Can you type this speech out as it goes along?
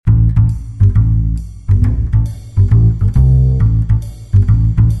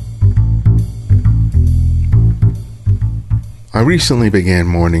I recently began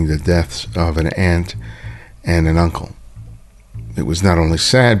mourning the deaths of an aunt and an uncle. It was not only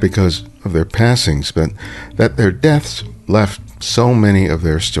sad because of their passings, but that their deaths left so many of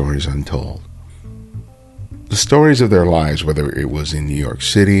their stories untold. The stories of their lives, whether it was in New York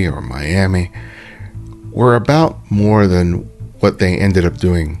City or Miami, were about more than what they ended up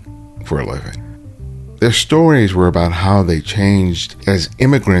doing for a living. Their stories were about how they changed as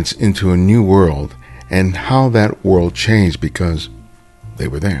immigrants into a new world and how that world changed because they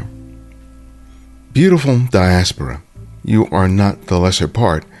were there. Beautiful Diaspora, You Are Not the Lesser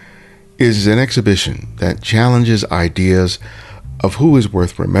Part, is an exhibition that challenges ideas of who is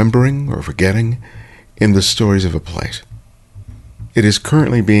worth remembering or forgetting in the stories of a place. It is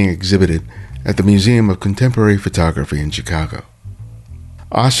currently being exhibited at the Museum of Contemporary Photography in Chicago.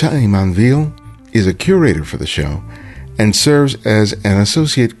 Asha Iman Veal is a curator for the show and serves as an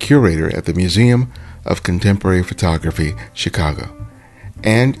associate curator at the Museum of Contemporary Photography, Chicago,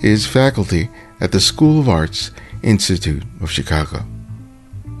 and is faculty at the School of Arts Institute of Chicago.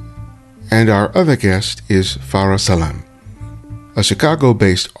 And our other guest is Farah Salem, a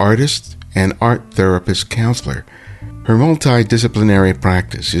Chicago-based artist and art therapist counselor. Her multidisciplinary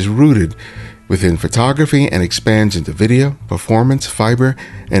practice is rooted within photography and expands into video, performance, fiber,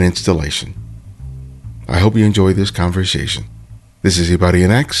 and installation. I hope you enjoy this conversation. This is Ibari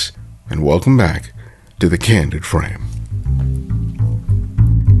and X, and welcome back to The Candid Frame.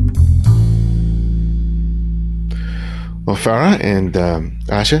 Well, Farah and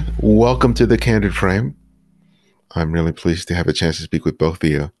Asha, welcome to The Candid Frame. I'm really pleased to have a chance to speak with both of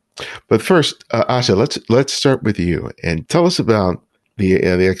you. But first, Asha, let's start with you and tell us about the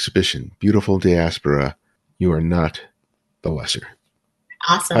exhibition, Beautiful Diaspora, You Are Not the Lesser.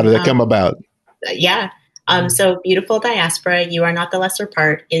 Awesome. How did that come about? So Beautiful Diaspora, You Are Not the Lesser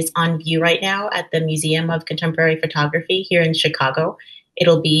Part is on view right now at the Museum of Contemporary Photography here in Chicago.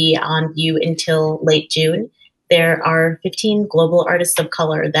 It'll be on view until late June. There are 15 global artists of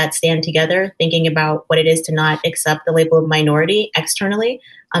color that stand together thinking about what it is to not accept the label of minority externally,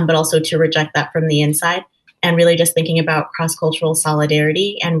 but also to reject that from the inside, and really just thinking about cross-cultural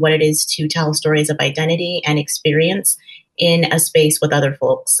solidarity and what it is to tell stories of identity and experience in a space with other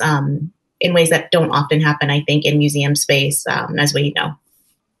folks in ways that don't often happen, I think, in museum space, as we know.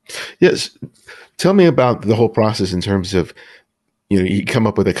 Yes. Tell me about the whole process in terms of, you come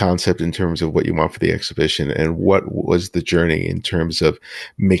up with a concept in terms of what you want for the exhibition, and what was the journey in terms of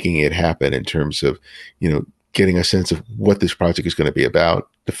making it happen, in terms of, getting a sense of what this project is going to be about,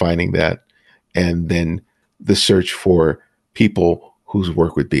 defining that, and then the search for people whose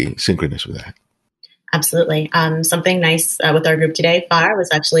work would be synchronous with that. Absolutely. Something nice with our group today, Farah, was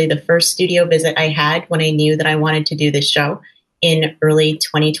actually the first studio visit I had when I knew that I wanted to do this show in early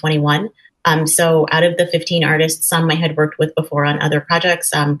 2021. So out of the 15 artists, some I had worked with before on other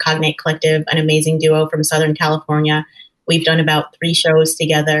projects, Cognate Collective, an amazing duo from Southern California. We've done about 3 shows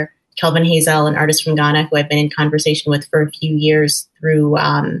together. Kelvin Hazel, an artist from Ghana, who I've been in conversation with for a few years through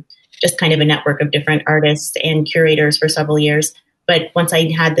just kind of a network of different artists and curators for several years. But once I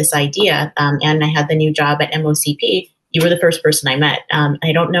had this idea and I had the new job at MOCP, you were the first person I met.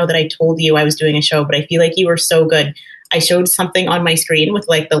 I don't know that I told you I was doing a show, but I feel like you were so good. I showed something on my screen with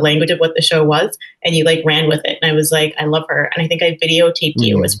the language of what the show was, and you ran with it. And I was like, I love her. And I think I videotaped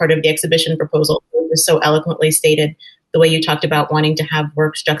you as part of the exhibition proposal. It was so eloquently stated, the way you talked about wanting to have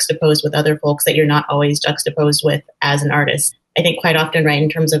works juxtaposed with other folks that you're not always juxtaposed with as an artist. I think quite often, right, in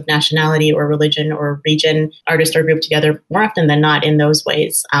terms of nationality or religion or region, artists are grouped together more often than not in those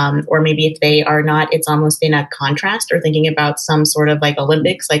ways. Or maybe if they are not, it's almost in a contrast, or thinking about some sort of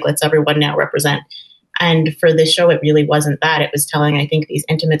Olympics, let's everyone now represent. And for this show, it really wasn't that. It was telling, I think, these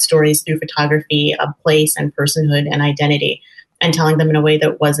intimate stories through photography of place and personhood and identity, and telling them in a way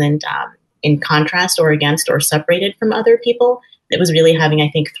that wasn't in contrast or against or separated from other people. It was really having, I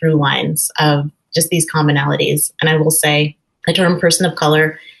think, through lines of just these commonalities. And I will say, the term person of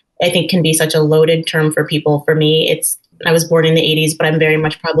color, I think, can be such a loaded term for people. For me, I was born in the 80s, but I'm very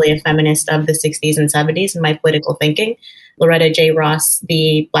much probably a feminist of the 60s and 70s in my political thinking. Loretta J. Ross,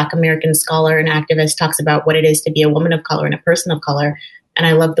 the Black American scholar and activist, talks about what it is to be a woman of color and a person of color. And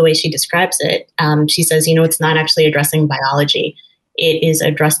I love the way she describes it. She says, it's not actually addressing biology. It is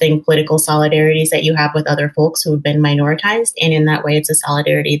addressing political solidarities that you have with other folks who have been minoritized. And in that way, it's a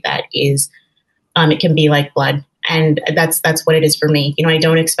solidarity that is, it can be like blood. And that's what it is for me. I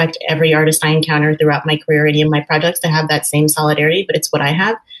don't expect every artist I encounter throughout my career, any of my projects, to have that same solidarity, but it's what I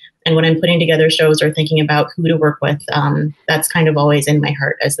have. And when I'm putting together shows or thinking about who to work with, that's kind of always in my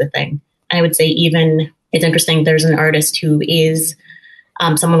heart as the thing. And I would say even, it's interesting, there's an artist who is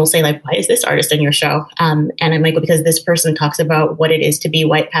someone will say like, why is this artist in your show? And I'm like, well, because this person talks about what it is to be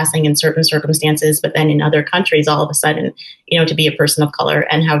white passing in certain circumstances, but then in other countries, all of a sudden, to be a person of color,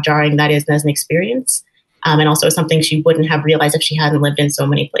 and how jarring that is as an experience. And also something she wouldn't have realized if she hadn't lived in so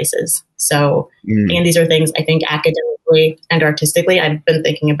many places. So, and these are things I think academically and artistically I've been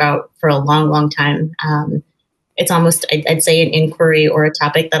thinking about for a long, long time. It's almost, I'd say, an inquiry or a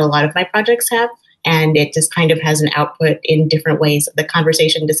topic that a lot of my projects have. And it just kind of has an output in different ways. The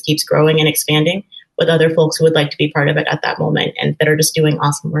conversation just keeps growing and expanding with other folks who would like to be part of it at that moment and that are just doing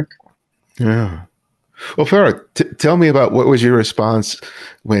awesome work. Yeah. Well, Farah, tell me about what was your response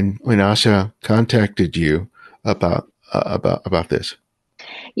when Asha contacted you about this.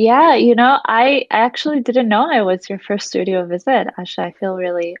 Yeah, I actually didn't know I was your first studio visit, Asha. I feel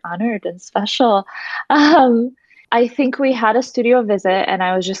really honored and special. I think we had a studio visit, and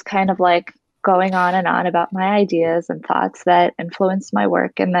I was just kind of like going on and on about my ideas and thoughts that influenced my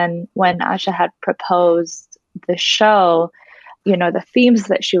work. And then when Asha had proposed the show, the themes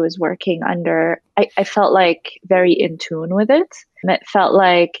that she was working under, I felt like very in tune with it. And it felt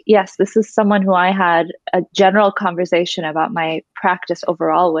like, yes, this is someone who I had a general conversation about my practice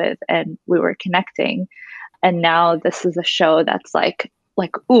overall with, and we were connecting. And now this is a show that's like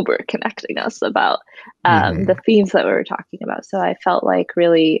Uber connecting us about the themes that we were talking about. So I felt like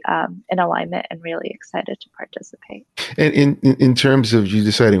really in alignment and really excited to participate. And in terms of you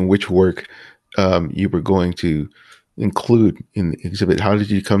deciding which work you were going to include in the exhibit, how did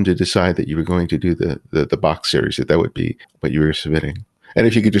you come to decide that you were going to do the box series, that would be what you were submitting? And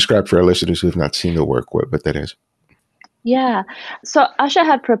if you could describe for our listeners who have not seen the work, what that is. Yeah. So Asha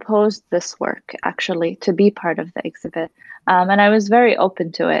had proposed this work actually to be part of the exhibit. And I was very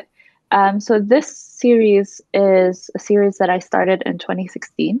open to it. So this series is a series that I started in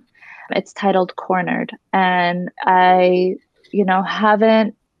 2016. It's titled Cornered. And I,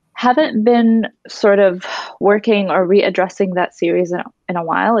 haven't been sort of working or readdressing that series in a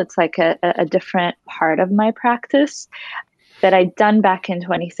while. It's like a different part of my practice that I'd done back in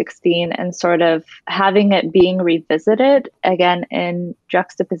 2016, and sort of having it being revisited again in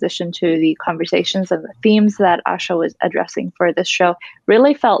juxtaposition to the conversations and the themes that Asha was addressing for this show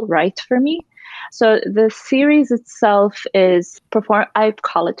really felt right for me. So the series itself is I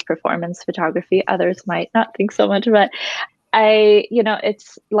call it performance photography. Others might not think so much, but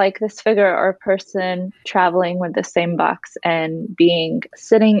it's like this figure or person traveling with the same box and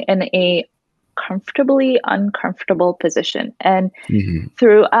sitting in a comfortably uncomfortable position. And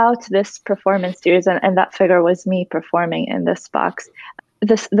throughout this performance series, and that figure was me performing in this box,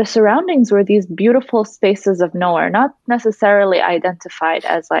 the surroundings were these beautiful spaces of nowhere, not necessarily identified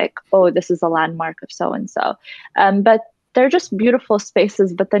as like, oh, this is a landmark of so-and-so. But they're just beautiful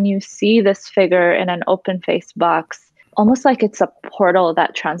spaces. But then you see this figure in an open-faced box, almost like it's a portal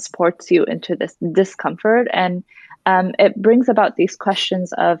that transports you into this discomfort. And it brings about these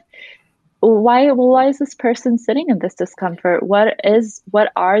questions of, why is this person sitting in this discomfort? What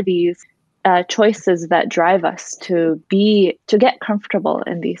are these choices that drive us to get comfortable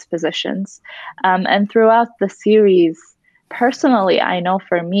in these positions? And throughout the series, personally, I know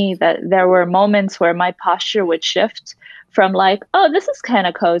for me that there were moments where my posture would shift from like, oh, this is kind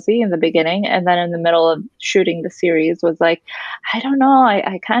of cozy in the beginning, and then in the middle of shooting the series was like, I don't know,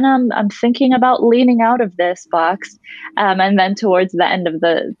 I'm thinking about leaning out of this box, and then towards the end of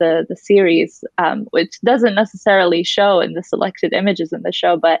the series, which doesn't necessarily show in the selected images in the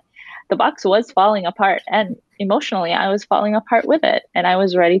show, but the box was falling apart, and emotionally I was falling apart with it, and I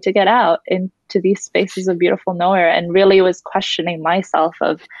was ready to get out into these spaces of beautiful nowhere, and really was questioning myself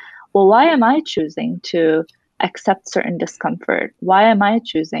of, well, why am I choosing to accept certain discomfort? Why am I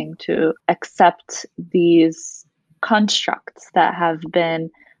choosing to accept these constructs that have been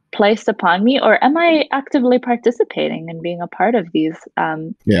placed upon me? Or am I actively participating and being a part of these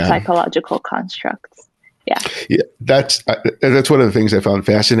psychological constructs? Yeah, that's one of the things I found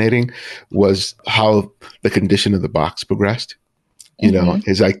fascinating, was how the condition of the box progressed.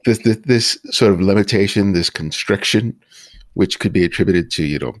 Is like this sort of limitation, this constriction, which could be attributed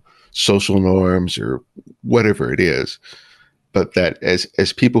to social norms or whatever it is, but that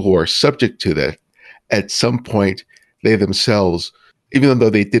as people who are subject to that, at some point they themselves, even though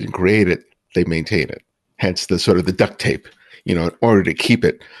they didn't create it, they maintain it. Hence the sort of the duct tape, in order to keep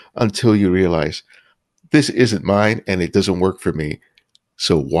it until you realize this isn't mine and it doesn't work for me.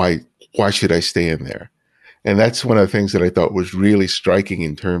 So why should I stay in there? And that's one of the things that I thought was really striking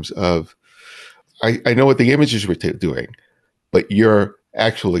in terms of, I know what the images were doing, but your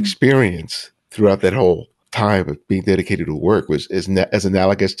actual experience throughout that whole time of being dedicated to work was as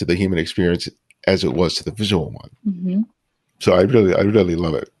analogous to the human experience as it was to the visual one. So I really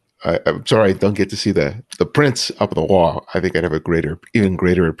love it. I'm sorry I don't get to see the prints up on the wall. I think I'd have even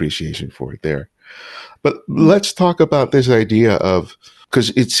greater appreciation for it there. But let's talk about this idea of,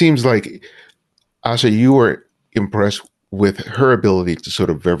 because it seems like, Asha, you were impressed with her ability to sort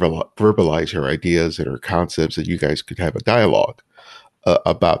of verbalize her ideas and her concepts, and you guys could have a dialogue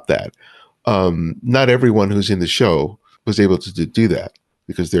about that. Not everyone who's in the show was able to do that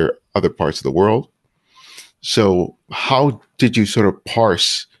because there are other parts of the world. So how did you sort of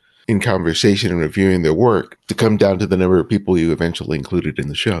parse in conversation and reviewing their work to come down to the number of people you eventually included in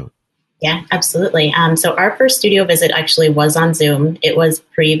the show? Yeah, absolutely. So our first studio visit actually was on Zoom. It was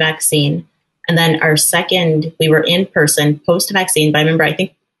pre-vaccine. And then our second, we were in person post-vaccine. But I remember, I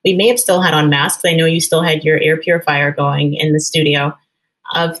think we may have still had on masks. I know you still had your air purifier going in the studio.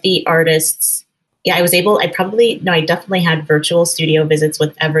 Of the artists, yeah, I definitely had virtual studio visits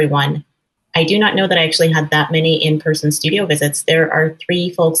with everyone. I do not know that I actually had that many in-person studio visits. There are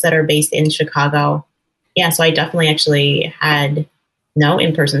 3 folks that are based in Chicago. Yeah, so I definitely actually had no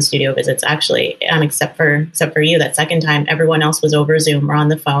in-person studio visits, actually, except for you. That second time, everyone else was over Zoom or on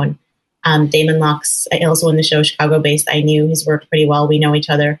the phone. Damon Locke's also in the show, Chicago-based. I knew his work pretty well. We know each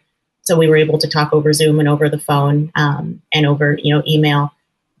other. So we were able to talk over Zoom and over the phone and over, email.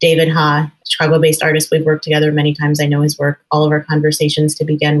 David Ha, Chicago-based artist, we've worked together many times. I know his work, all of our conversations to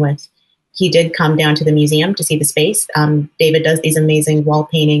begin with. He did come down to the museum to see the space. David does these amazing wall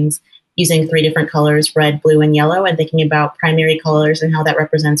paintings using 3 different colors, red, blue, and yellow, and thinking about primary colors and how that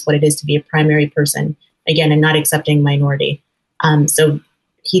represents what it is to be a primary person, again, and not accepting minority. So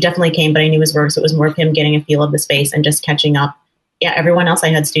he definitely came, but I knew his work, so it was more of him getting a feel of the space and just catching up. Yeah, everyone else I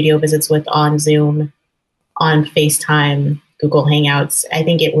had studio visits with on Zoom, on FaceTime, Google Hangouts. I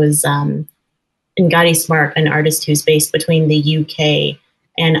think it was Ngati Smart, an artist who's based between the UK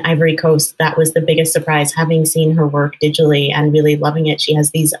and Ivory Coast. That was the biggest surprise, having seen her work digitally and really loving it. She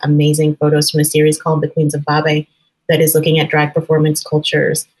has these amazing photos from a series called The Queens of Babe that is looking at drag performance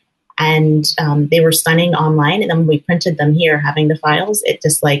cultures. And they were stunning online. And then when we printed them here, having the files, it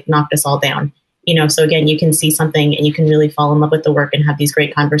just knocked us all down. So again, you can see something and you can really fall in love with the work and have these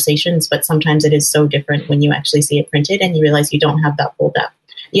great conversations. But sometimes it is so different when you actually see it printed and you realize you don't have that full depth.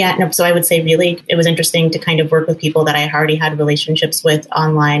 Yeah, no, so I would say really it was interesting to kind of work with people that I already had relationships with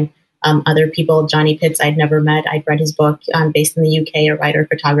online. Other people, Johnny Pitts, I'd never met. I'd read his book, based in the UK, a writer,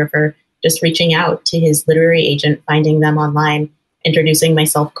 photographer, just reaching out to his literary agent, finding them online, introducing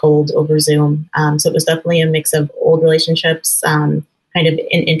myself cold over Zoom. So it was definitely a mix of old relationships, kind of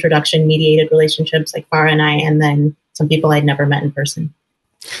an introduction mediated relationships like Farah and I, and then some people I'd never met in person.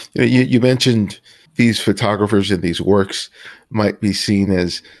 You mentioned these photographers and these works might be seen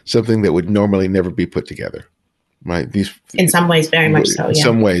as something that would normally never be put together, right? In some ways, very much so. In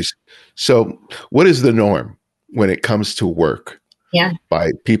some ways. So what is the norm when it comes to work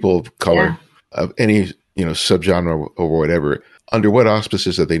by people of color of any, subgenre or whatever? Under what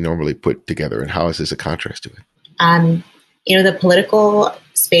auspices are they normally put together, and how is this a contrast to it? The political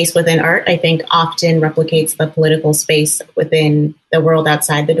space within art, I think, often replicates the political space within the world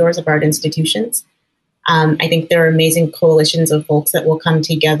outside the doors of art institutions. I think there are amazing coalitions of folks that will come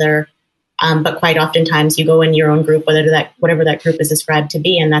together, but quite oftentimes you go in your own group, whatever that group is described to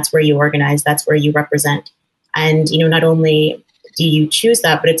be, and that's where you organize, that's where you represent. And, not only do you choose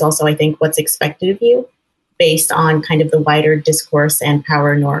that, but it's also, I think, what's expected of you based on kind of the wider discourse and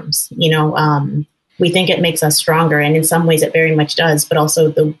power norms. We think it makes us stronger, and in some ways it very much does, but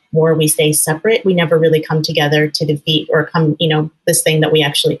also the more we stay separate, we never really come together to defeat or come, this thing that we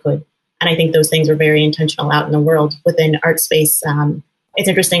actually could. And I think those things are very intentional out in the world within art space. It's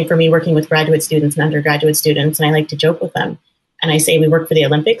interesting for me working with graduate students and undergraduate students, and I like to joke with them. And I say, we work for the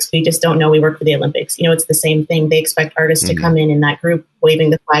Olympics. We just don't know we work for the Olympics. It's the same thing. They expect artists to come in that group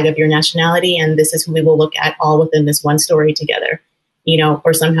waving the flag of your nationality, and this is who we will look at all within this one story together.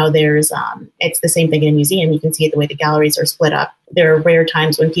 Or somehow there's, it's the same thing in a museum. You can see it the way the galleries are split up. There are rare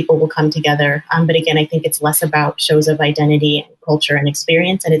times when people will come together. But again, I think it's less about shows of identity and culture and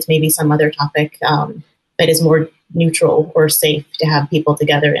experience. And it's maybe some other topic that is more neutral or safe to have people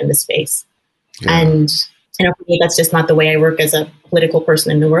together in the space. Yeah. And for me, that's just not the way I work as a political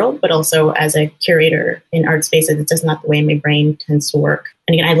person in the world, but also as a curator in art spaces. It's just not the way my brain tends to work.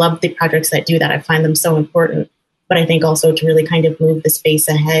 And again, I love the projects that do that. I find them so important. But I think also to really kind of move the space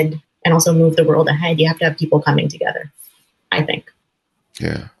ahead and also move the world ahead, you have to have people coming together, I think.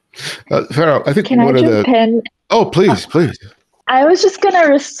 Yeah. Farah, I think Can I jump in? Oh, please. I was just going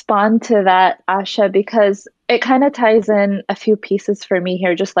to respond to that, Asha, because it kind of ties in a few pieces for me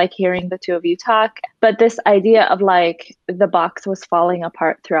here, just like hearing the two of you talk. But this idea of like the box was falling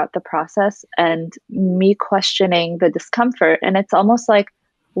apart throughout the process and me questioning the discomfort. And it's almost like,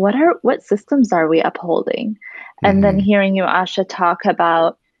 what systems are we upholding? And then hearing you, Asha, talk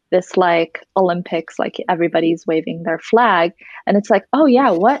about this like Olympics, like everybody's waving their flag. And it's like, oh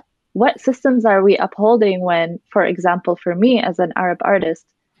yeah, what systems are we upholding when, for example, for me as an Arab artist,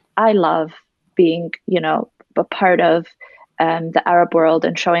 I love being, a part of the Arab world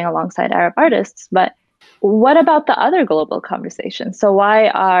and showing alongside Arab artists. But what about the other global conversations? So why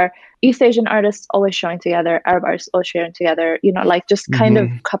are East Asian artists always showing together, Arab artists always showing together, like just kind of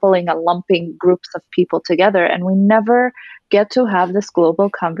coupling and lumping groups of people together. And we never get to have this global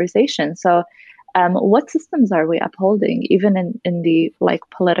conversation. So what systems are we upholding, even in the like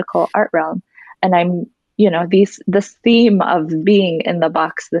political art realm? And I'm, this theme of being in the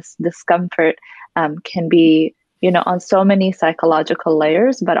box, this discomfort can be, on so many psychological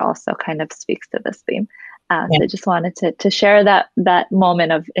layers, but also kind of speaks to this theme. So I just wanted to share that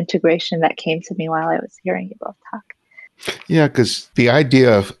moment of integration that came to me while I was hearing you both talk. Yeah, because the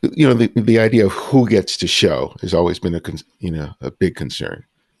idea of the idea of who gets to show has always been a big concern,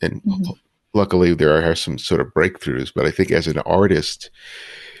 and luckily there are some sort of breakthroughs. But I think as an artist,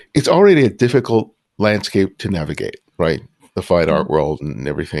 it's already a difficult landscape to navigate, right? The fine art world and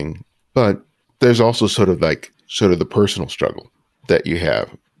everything. But there's also sort of the personal struggle that you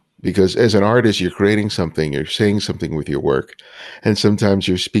have. Because as an artist, you're creating something, you're saying something with your work, and sometimes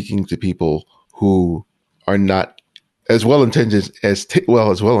you're speaking to people who are not as well intentioned as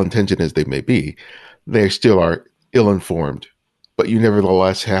well intentioned as they may be. They still are ill informed, but you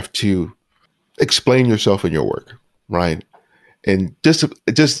nevertheless have to explain yourself in your work, right? And just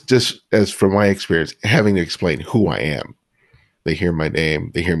as from my experience, having to explain who I am. They hear my name,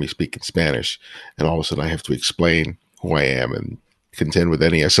 they hear me speak in Spanish, and all of a sudden I have to explain who I am and contend with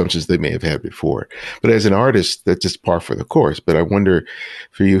any assumptions they may have had before. But as an artist, that's just par for the course. But I wonder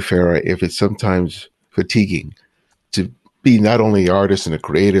for you, Farah, if it's sometimes fatiguing to be not only the artist and a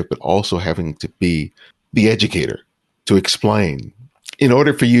creative, but also having to be the educator to explain in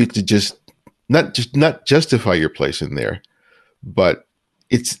order for you to just not justify your place in there, but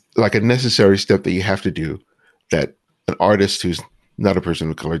it's like a necessary step that you have to do that an artist who's not a person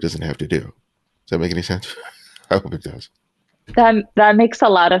of color doesn't have to do. Does that make any sense? I hope it does. That makes a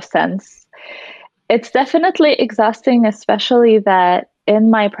lot of sense. It's definitely exhausting, especially that in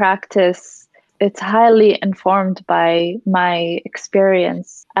my practice, it's highly informed by my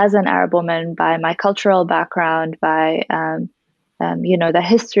experience as an Arab woman, by my cultural background, by the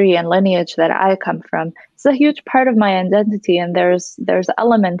history and lineage that I come from. It's a huge part of my identity, and there's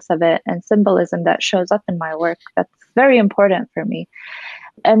elements of it and symbolism that shows up in my work that's very important for me.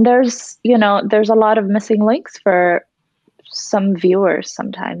 And there's a lot of missing links for some viewers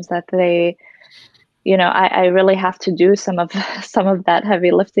sometimes that they, I really have to do some of that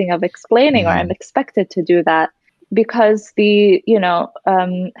heavy lifting of explaining, or I'm expected to do that because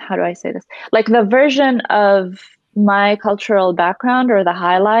how do I say this? Like the version of my cultural background or the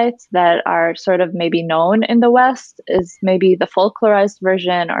highlights that are sort of maybe known in the West is maybe the folklorized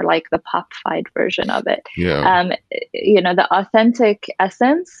version or like the pop-fied version of it. Yeah. The authentic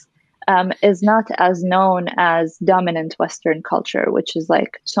essence is not as known as dominant Western culture, which is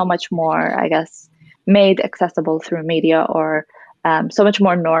like so much more, I guess, made accessible through media or so much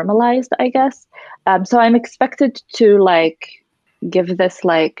more normalized, I guess. So I'm expected to like give this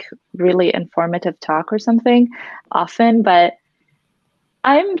like really informative talk or something often, but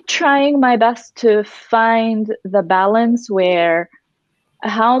I'm trying my best to find the balance where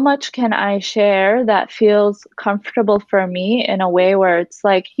how much can I share that feels comfortable for me in a way where it's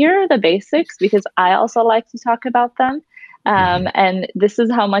like, here are the basics, because I also like to talk about them. And this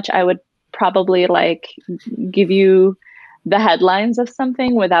is how much I would probably like give you the headlines of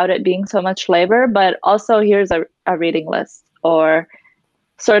something without it being so much labor. But also here's a reading list or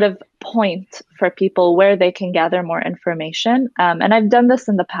sort of point for people where they can gather more information. And I've done this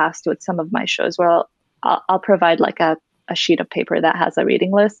in the past with some of my shows where I'll provide like a sheet of paper that has a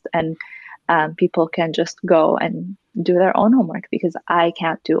reading list, and people can just go and do their own homework because I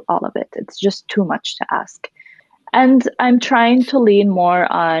can't do all of it. It's just too much to ask. And I'm trying to lean more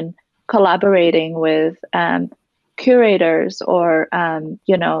on collaborating with curators or, an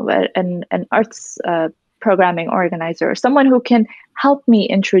arts programming organizer, someone who can help me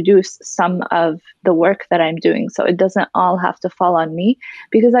introduce some of the work that I'm doing so it doesn't all have to fall on me.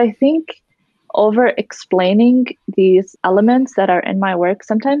 Because I think over explaining these elements that are in my work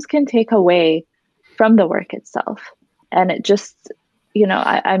sometimes can take away from the work itself. And it just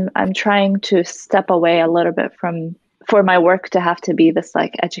I'm trying to step away a little bit from, for my work to have to be this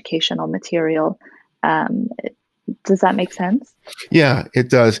like educational material. Does that make sense? Yeah, it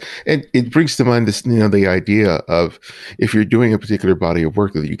does. And it brings to mind this, the idea of if you're doing a particular body of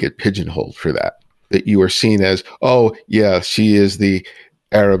work that you get pigeonholed for that you are seen as, oh, yeah, she is the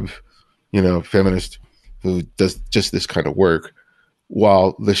Arab, feminist who does just this kind of work.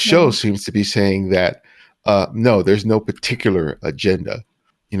 While the show seems to be saying that, no, there's no particular agenda,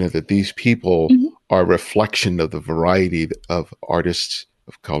 that these people are a reflection of the variety of artists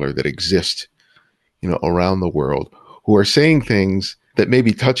of color that exist, around the world, who are saying things that may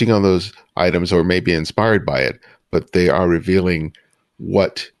be touching on those items or may be inspired by it, but they are revealing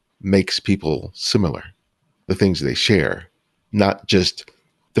what makes people similar, the things they share, not just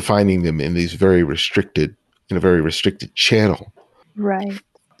defining them in a very restricted channel. Right.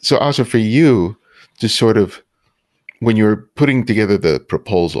 So Asha, for you, just sort of, when you're putting together the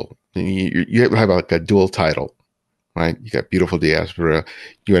proposal, you have like a dual title, right? You got Beautiful Diaspora,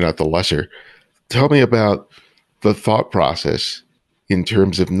 you are not the lesser. Tell me about the thought process in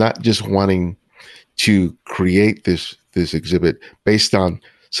terms of not just wanting to create this exhibit based on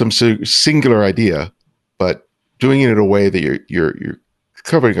some singular idea, but doing it in a way that you're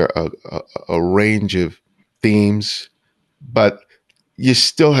covering a range of themes, but you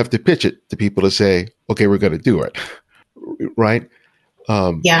still have to pitch it to people to say, okay, we're going to do it, right?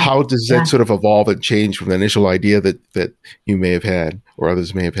 How does that sort of evolve and change from the initial idea that you may have had or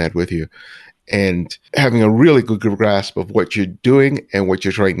others may have had with you, and having a really good grasp of what you're doing and what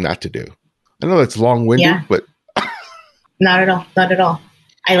you're trying not to do? I know that's long-winded, but not at all. Not at all.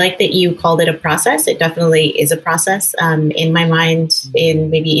 I like that you called it a process. It definitely is a process. In my mind, in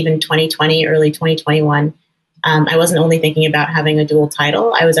maybe even 2020, early 2021, I wasn't only thinking about having a dual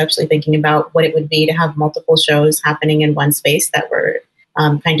title. I was actually thinking about what it would be to have multiple shows happening in one space that were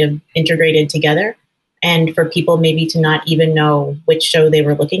kind of integrated together, and for people maybe to not even know which show they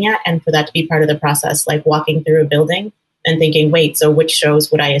were looking at, and for that to be part of the process, like walking through a building and thinking, wait, so which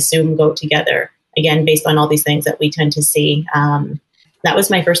shows would I assume go together? Again, based on all these things that we tend to see. That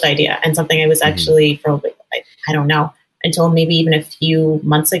was my first idea, and something I was actually probably, I don't know, until maybe even a few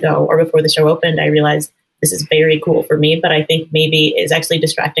months ago or before the show opened, I realized this is very cool for me, but I think maybe is actually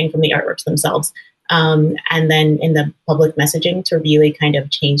distracting from the artworks themselves. And then in the public messaging to really kind of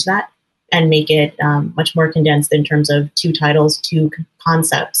change that and make it much more condensed in terms of 2 titles, 2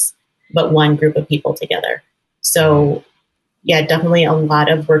 concepts, but one group of people together. So yeah, definitely a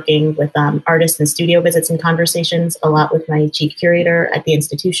lot of working with artists and studio visits and conversations, a lot with my chief curator at the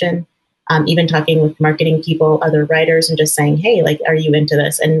institution, even talking with marketing people, other writers, and just saying, hey, like, are you into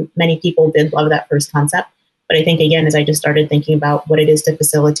this? And many people did love that first concept. But I think, again, as I just started thinking about what it is to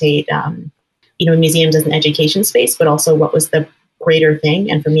facilitate, museums as an education space, but also what was the greater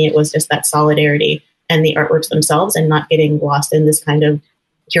thing. And for me, it was just that solidarity and the artworks themselves and not getting lost in this kind of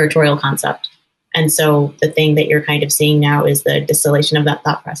curatorial concept. And so the thing that you're kind of seeing now is the distillation of that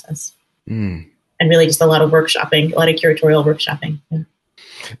thought process. And really just a lot of workshopping, a lot of curatorial workshopping. Yeah.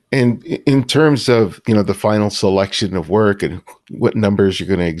 And in terms of, the final selection of work and what numbers you're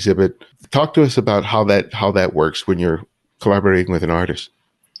going to exhibit, talk to us about how that works when you're collaborating with an artist.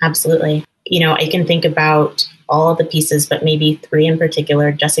 Absolutely. I can think about all the pieces, but maybe 3 in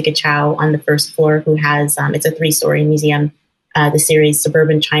particular. Jessica Chow on the first floor, who has, it's a 3-story museum, the series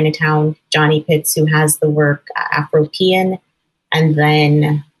Suburban Chinatown, Johnny Pitts, who has the work Afropean, and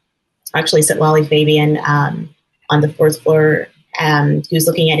then actually Sitlali Fabian on the 4th floor, who's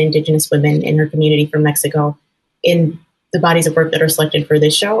looking at Indigenous women in her community from Mexico. In the bodies of work that are selected for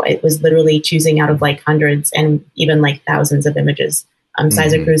this show, it was literally choosing out of like hundreds and even like thousands of images.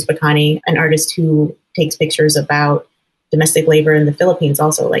 Siza Cruz Bacani, an artist who takes pictures about domestic labor in the Philippines,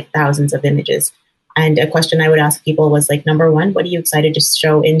 also like thousands of images. And a question I would ask people was like, number one, what are you excited to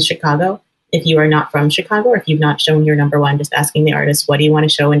show in Chicago? If you are not from Chicago, or if you've not shown your number one, just asking the artist, what do you want to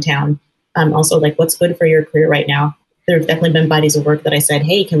show in town? Also, like, what's good for your career right now? There have definitely been bodies of work that I said,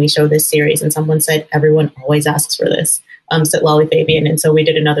 hey, can we show this series? And someone said, everyone always asks for this, Sitlali Fabian. And so we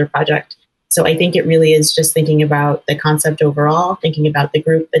did another project. So I think it really is just thinking about the concept overall, thinking about the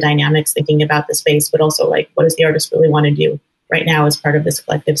group, the dynamics, thinking about the space, but also like, what does the artist really want to do right now as part of this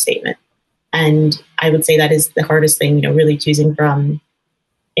collective statement? And I would say that is the hardest thing, really choosing from.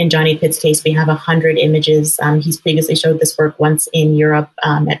 In Johnny Pitt's case, we have 100 images. He's previously showed this work once in Europe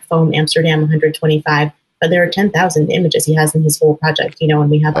at Foam Amsterdam, 125. But there are 10,000 images he has in his whole project, and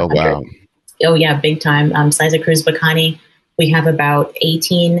we have 100. Oh, wow. Oh, yeah, big time. Siza Cruz Bacani, we have about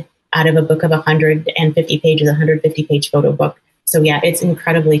 18 out of a book of 150 pages, 150-page photo book. So, yeah, it's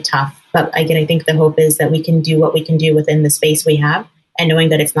incredibly tough. But again, I think the hope is that we can do what we can do within the space we have and knowing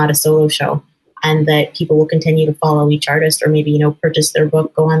that it's not a solo show and that people will continue to follow each artist or maybe, purchase their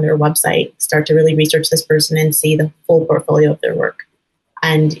book, go on their website, start to really research this person and see the full portfolio of their work.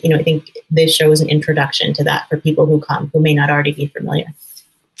 And, I think this show is an introduction to that for people who come who may not already be familiar.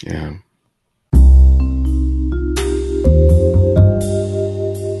 Yeah.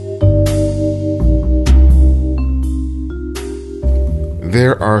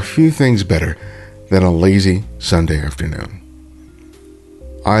 There are few things better than a lazy Sunday afternoon.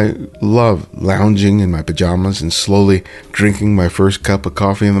 I love lounging in my pajamas and slowly drinking my first cup of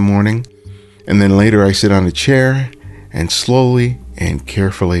coffee in the morning. And then later I sit on a chair and slowly and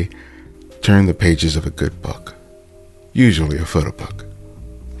carefully turn the pages of a good book, usually a photo book.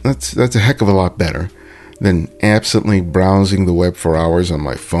 That's a heck of a lot better than absently browsing the web for hours on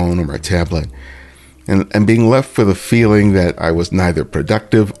my phone or my tablet and being left with a feeling that I was neither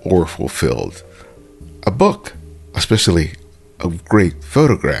productive or fulfilled. A book, especially of great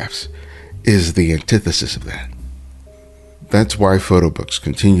photographs, is the antithesis of that. That's why photo books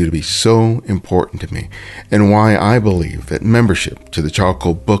continue to be so important to me, and why I believe that membership to the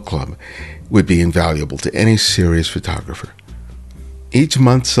Charcoal Book Club would be invaluable to any serious photographer. Each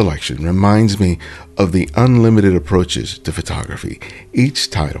month's selection reminds me of the unlimited approaches to photography. Each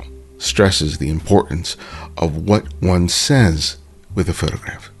title stresses the importance of what one says with a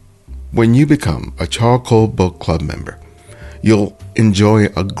photograph. When you become a Charcoal Book Club member, you'll enjoy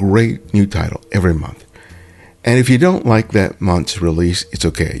a great new title every month. And if you don't like that month's release, it's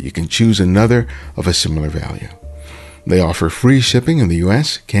okay. You can choose another of a similar value. They offer free shipping in the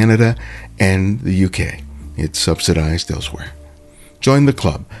US, Canada, and the UK. It's subsidized elsewhere. Join the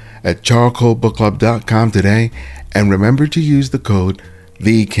club at charcoalbookclub.com today, and remember to use the code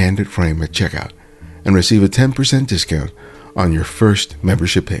TheCandidFrame at checkout and receive a 10% discount on your first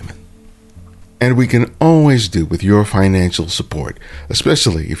membership payment. And we can always do with your financial support,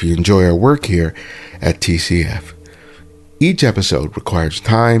 especially if you enjoy our work here at TCF. Each episode requires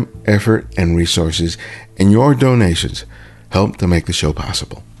time, effort, and resources, and your donations help to make the show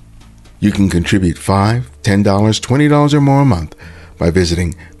possible. You can contribute $5, $10, $20 or more a month by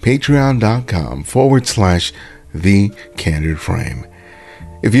visiting patreon.com/TheCandidFrame.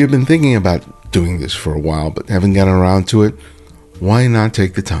 If you've been thinking about doing this for a while but haven't gotten around to it, why not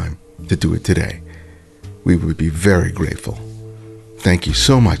take the time to do it today? We would be very grateful. Thank you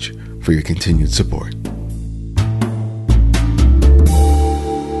so much for your continued support.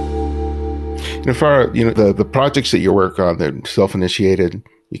 Farah, the projects that you work on, they're self-initiated.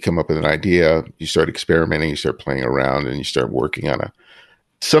 You come up with an idea, you start experimenting, you start playing around, and you start working on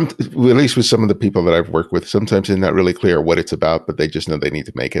at least with some of the people that I've worked with, sometimes they're not really clear what it's about, but they just know they need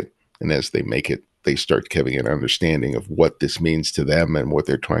to make it. And as they make it, they start having an understanding of what this means to them and what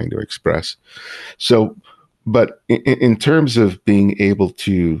they're trying to express. So, but in terms of being able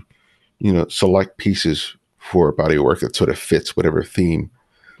to, select pieces for a body of work that sort of fits whatever theme,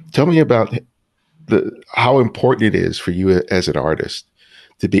 tell me about how important it is for you as an artist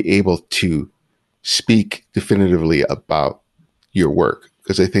to be able to speak definitively about your work.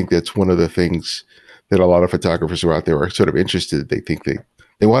 Because I think that's one of the things that a lot of photographers who are out there are sort of interested. They think they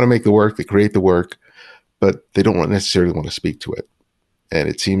want to make the work, they create the work, but they don't necessarily want to speak to it. And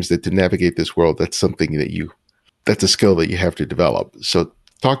it seems that to navigate this world, that's something that's a skill that you have to develop. So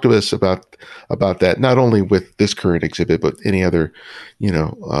talk to us about that, not only with this current exhibit, but any other,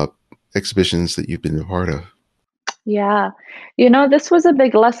 exhibitions that you've been a part of. Yeah. This was a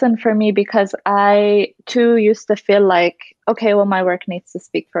big lesson for me because I too used to feel like, okay, well, my work needs to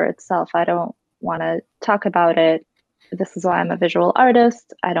speak for itself. I don't want to talk about it. This is why I'm a visual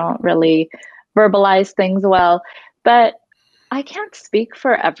artist. I don't really verbalize things well, but I can't speak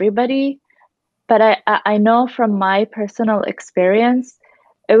for everybody. But I know from my personal experience,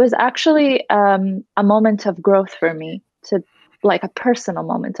 it was actually a moment of growth for me, to like a personal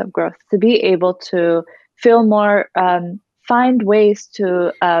moment of growth, to be able to feel more, find ways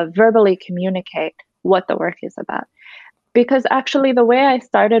to verbally communicate what the work is about. Because actually the way I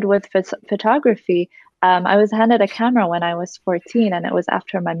started with photography, I was handed a camera when I was 14, and it was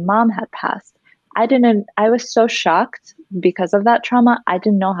after my mom had passed. I was so shocked because of that trauma. I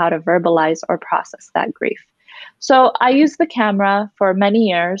didn't know how to verbalize or process that grief. So I used the camera for many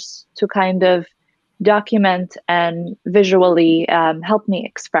years to kind of document and visually help me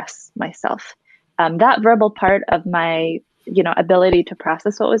express myself. That verbal part of my, ability to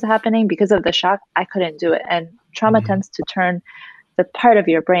process what was happening, because of the shock, I couldn't do it. And trauma tends to turn the part of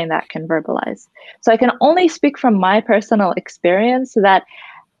your brain that can verbalize. So I can only speak from my personal experience that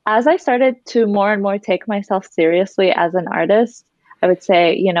as I started to more and more take myself seriously as an artist, I would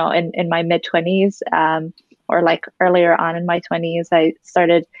say, in my mid-20s, or like earlier on in my 20s, I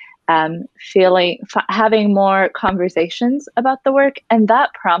started having more conversations about the work. And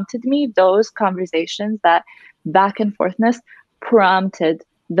that prompted me, those conversations, that back and forthness prompted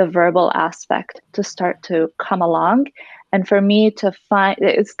the verbal aspect to start to come along. And for me to find,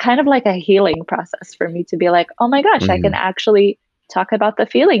 it's kind of like a healing process for me to be like, oh my gosh, I can actually talk about the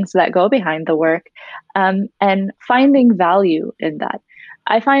feelings that go behind the work, and finding value in that.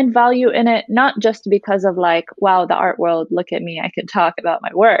 I find value in it not just because of like, wow, the art world, look at me, I can talk about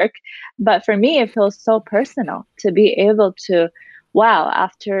my work. But for me, it feels so personal to be able to, wow,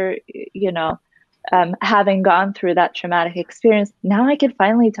 after, having gone through that traumatic experience, now I can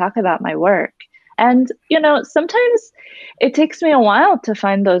finally talk about my work. And, sometimes it takes me a while to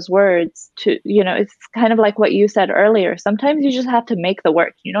find those words to, it's kind of like what you said earlier. Sometimes you just have to make the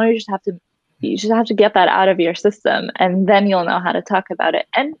work, you just have to get that out of your system, and then you'll know how to talk about it.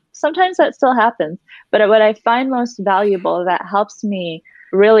 And sometimes that still happens. But what I find most valuable that helps me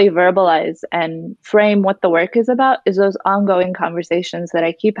really verbalize and frame what the work is about is those ongoing conversations that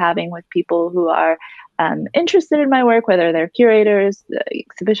I keep having with people who are interested in my work, whether they're curators,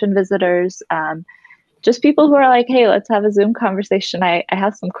 exhibition visitors, just people who are like, hey, let's have a Zoom conversation. I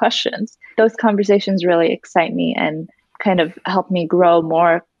have some questions. Those conversations really excite me and kind of help me grow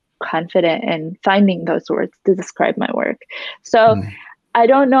more confident in finding those words to describe my work. So I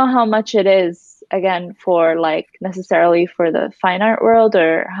don't know how much it is, again, for like necessarily for the fine art world,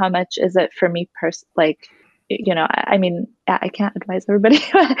 or how much is it for me I mean, I can't advise everybody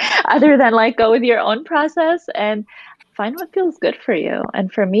other than like go with your own process and find what feels good for you.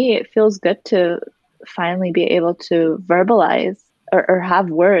 And for me, it feels good to finally be able to verbalize or have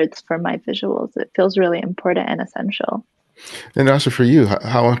words for my visuals. It feels really important and essential. And also for you,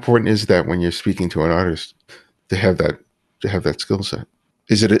 how important is that when you're speaking to an artist to have that skill set?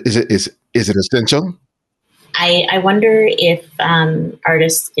 Is it essential? I wonder if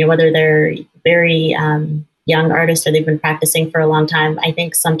artists, whether they're very young artists or they've been practicing for a long time, I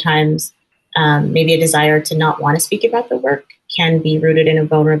think sometimes maybe a desire to not want to speak about the work can be rooted in a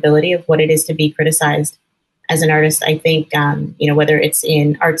vulnerability of what it is to be criticized as an artist. I think, whether it's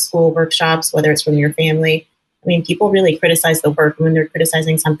in art school workshops, whether it's from your family, I mean, people really criticize the work. When they're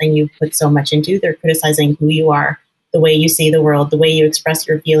criticizing something you put so much into, they're criticizing who you are, the way you see the world, the way you express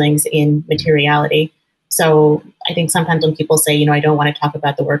your feelings in materiality. So I think sometimes when people say, I don't want to talk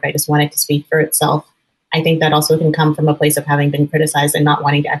about the work, I just want it to speak for itself, I think that also can come from a place of having been criticized and not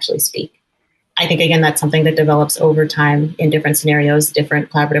wanting to actually speak. I think, again, that's something that develops over time in different scenarios,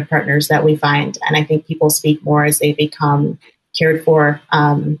 different collaborative partners that we find. And I think people speak more as they become cared for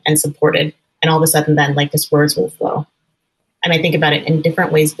and supported. And all of a sudden, then, like, just words will flow. And I think about it in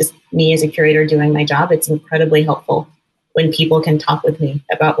different ways. Just me as a curator doing my job, it's incredibly helpful when people can talk with me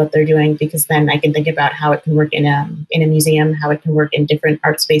about what they're doing, because then I can think about how it can work in a museum, how it can work in different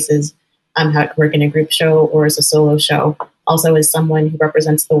art spaces, how it can work in a group show or as a solo show. Also, as someone who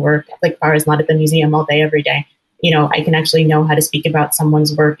represents the work, like Farah is not at the museum all day, every day. I can actually know how to speak about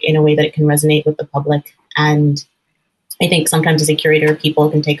someone's work in a way that it can resonate with the public. And I think sometimes as a curator, people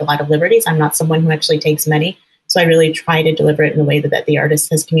can take a lot of liberties. I'm not someone who actually takes many. So I really try to deliver it in a way that the artist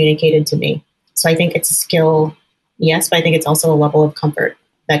has communicated to me. So I think it's a skill, yes, but I think it's also a level of comfort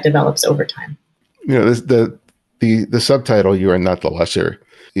that develops over time. The subtitle, "You Are Not the Lesser,"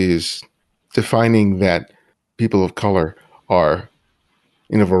 is defining that people of color are,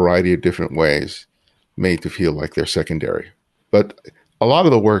 in a variety of different ways, made to feel like they're secondary. But a lot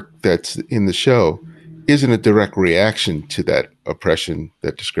of the work that's in the show isn't a direct reaction to that oppression,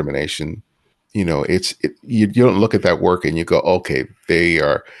 that discrimination. You don't look at that work and you go, okay, they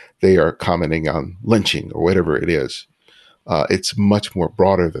are commenting on lynching or whatever it is. It's much more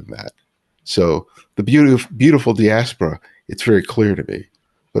broader than that. So the beautiful diaspora, it's very clear to me.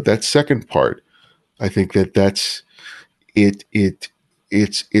 But that second part, I think that's it.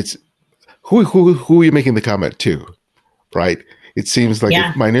 It's who are you making the comment to, right? It seems like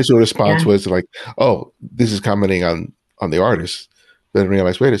if my initial response was like, "Oh, this is commenting on the artist," then I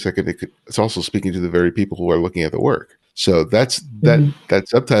realized, wait a second, it's also speaking to the very people who are looking at the work. So that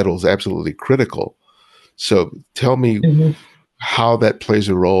subtitle is absolutely critical. So tell me how that plays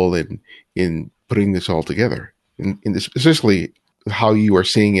a role in putting this all together, in this, especially how you are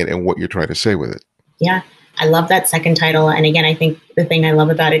seeing it and what you're trying to say with it. Yeah, I love that second title. And again, I think the thing I love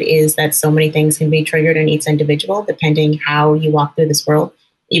about it is that so many things can be triggered in each individual, depending how you walk through this world.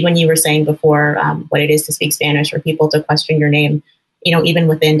 Even you were saying before what it is to speak Spanish or people to question your name, even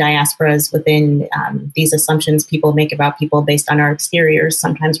within diasporas, within these assumptions people make about people based on our exteriors,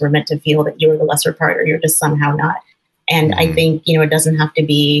 sometimes we're meant to feel that you're the lesser part or you're just somehow not. And I think, it doesn't have to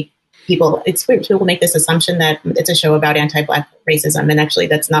be it's weird. People make this assumption that it's a show about anti-Black racism. And actually,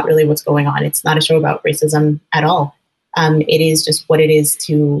 that's not really what's going on. It's not a show about racism at all. It is just what it is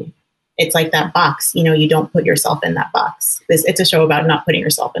it's like that box, you don't put yourself in that box. It's a show about not putting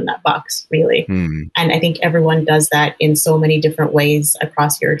yourself in that box, really. And I think everyone does that in so many different ways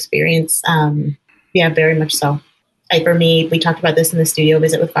across your experience. Yeah, very much so. For me, we talked about this in the studio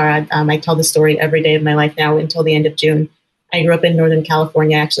visit with Farah. I tell the story every day of my life now until the end of June. I grew up in Northern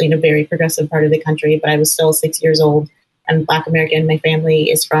California, actually in a very progressive part of the country, but I was still 6 years old. I'm Black American. My family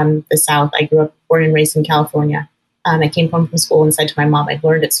is from the South. I grew up born and raised in California. I came home from school and said to my mom, I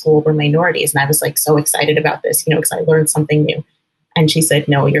learned at school we're minorities. And I was like so excited about this, because I learned something new. And she said,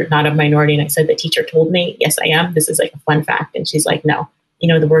 no, you're not a minority. And I said, the teacher told me, yes, I am. This is like a fun fact. And she's like, no,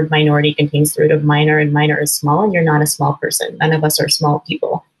 the word minority contains the root of minor, and minor is small, and you're not a small person. None of us are small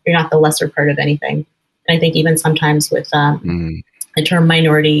people. You're not the lesser part of anything. And I think even sometimes with the term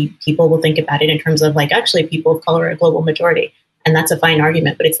minority, people will think about it in terms of like, actually, people of color are a global majority. And that's a fine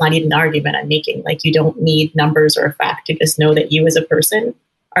argument, but it's not even the argument I'm making. Like, you don't need numbers or a fact to just know that you as a person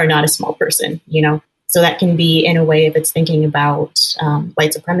are not a small person, So that can be in a way if it's thinking about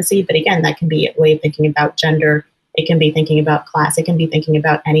white supremacy. But again, that can be a way of thinking about gender. It can be thinking about class. It can be thinking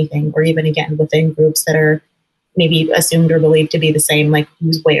about anything, or even, again, within groups that are maybe assumed or believed to be the same, like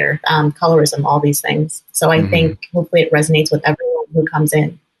who's where, colorism, all these things. So I think hopefully it resonates with everyone who comes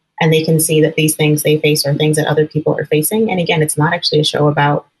in, and they can see that these things they face are things that other people are facing. And again, it's not actually it's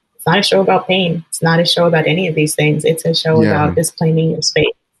not a show about pain. It's not a show about any of these things. It's a show about disclaiming your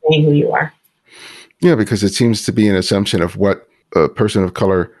space, saying who you are. Yeah, because it seems to be an assumption of what a person of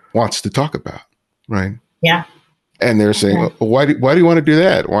color wants to talk about, right? Yeah. And they're saying, well, why do you want to do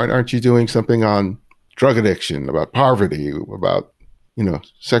that? Why aren't you doing something on drug addiction, about poverty, about,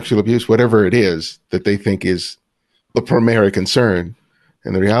 sexual abuse, whatever it is that they think is the primary concern?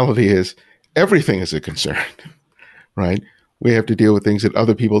 And the reality is everything is a concern, right? We have to deal with things that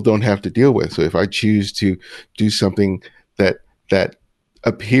other people don't have to deal with. So if I choose to do something that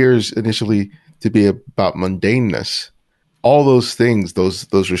appears initially to be about mundaneness, all those things,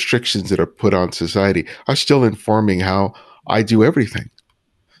 those restrictions that are put on society are still informing how I do everything.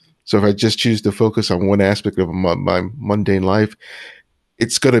 So if I just choose to focus on one aspect of my mundane life,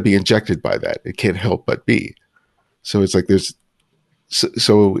 it's going to be injected by that. It can't help but be. So it's like it's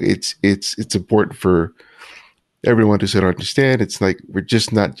important for everyone to sort of understand. It's like we're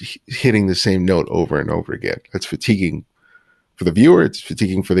just not hitting the same note over and over again. That's fatiguing for the viewer. It's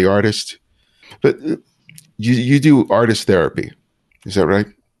fatiguing for the artist. But you do artist therapy. Is that right?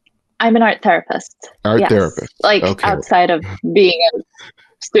 I'm an art therapist. Art therapist. Like outside of being a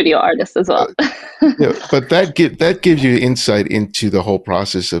studio artist as well. Yeah, but that gives you insight into the whole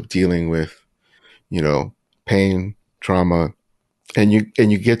process of dealing with, pain, trauma, and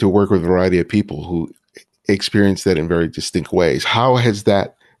you get to work with a variety of people who experience that in very distinct ways. How has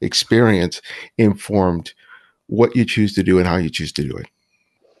that experience informed what you choose to do and how you choose to do it?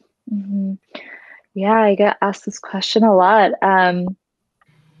 Mm-hmm. Yeah, I get asked this question a lot.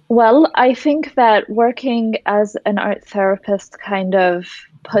 Well, I think that working as an art therapist kind of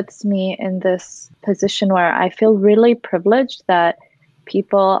puts me in this position where I feel really privileged that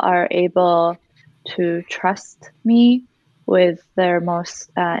people are able to trust me with their most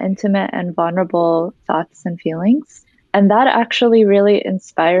intimate and vulnerable thoughts and feelings. And that actually really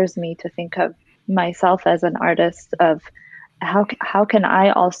inspires me to think of myself as an artist, of how can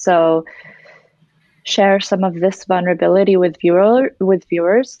I also share some of this vulnerability with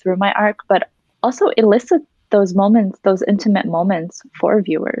viewers through my art, but also elicit those moments, those intimate moments for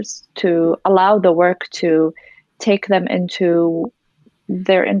viewers, to allow the work to take them into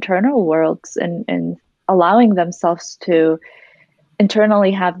their internal worlds and allowing themselves to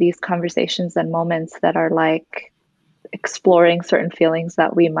internally have these conversations and moments that are like exploring certain feelings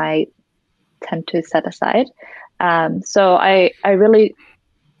that we might tend to set aside. So I really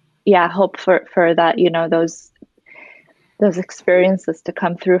hope for that, those experiences to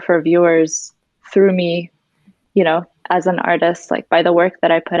come through for viewers through me, as an artist, like by the work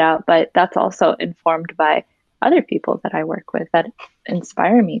that I put out, but that's also informed by other people that I work with that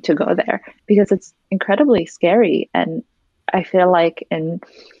inspire me to go there, because it's incredibly scary. And I feel like in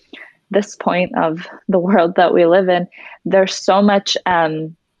this point of the world that we live in, there's so much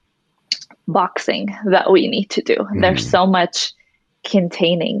boxing that we need to do. Mm-hmm. There's so much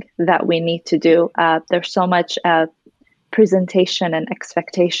containing that we need to do. There's so much presentation and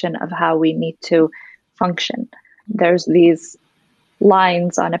expectation of how we need to function. There's these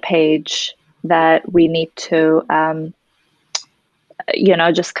lines on a page that we need to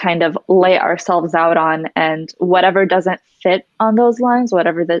just kind of lay ourselves out on, and whatever doesn't fit on those lines,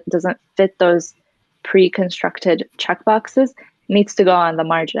 whatever that doesn't fit those pre-constructed checkboxes needs to go on the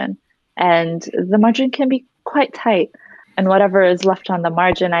margin. And the margin can be quite tight. And whatever is left on the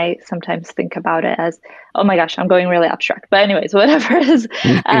margin, I sometimes think about it as, oh my gosh, I'm going really abstract. But anyways, whatever is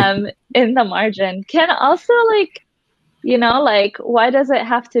in the margin can also why does it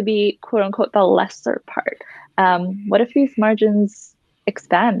have to be quote unquote the lesser part? What if these margins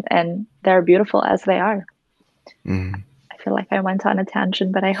expand and they're beautiful as they are? I feel like I went on a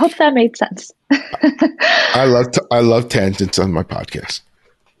tangent, but I hope that made sense. I love tangents on my podcast.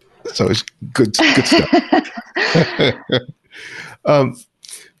 So it's good stuff.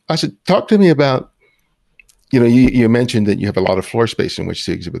 Asha, talk to me about, you mentioned that you have a lot of floor space in which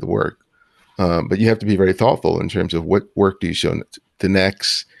to exhibit the work, but you have to be very thoughtful in terms of what work do you show to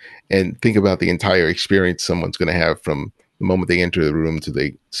next, and think about the entire experience someone's going to have from the moment they enter the room to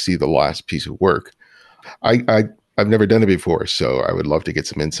they see the last piece of work. I've never done it before, so I would love to get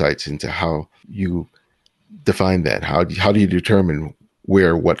some insights into how you define that. How do you determine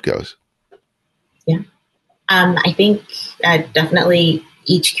where what goes? Yeah. I think definitely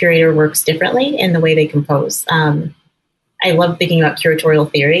each curator works differently in the way they compose. I love thinking about curatorial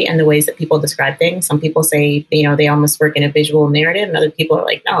theory and the ways that people describe things. Some people say, they almost work in a visual narrative, and other people are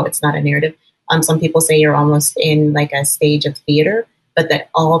like, no, it's not a narrative. Some people say you're almost in like a stage of theater, but that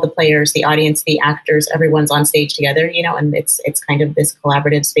all the players, the audience, the actors, everyone's on stage together, and it's kind of this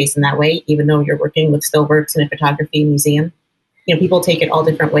collaborative space in that way, even though you're working with still works in a photography museum. People take it all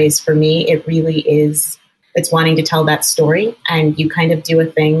different ways. For me, it really is, it's wanting to tell that story. And you kind of do a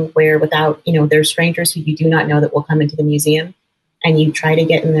thing where without, there's strangers who you do not know that will come into the museum. And you try to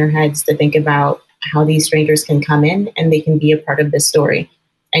get in their heads to think about how these strangers can come in and they can be a part of this story.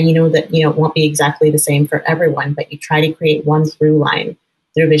 And that, it won't be exactly the same for everyone, but you try to create one through line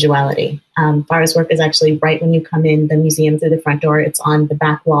through visuality. Farah's work is actually right when you come in the museum through the front door. It's on the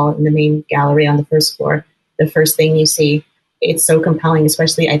back wall in the main gallery on the first floor. The first thing you see. It's so compelling,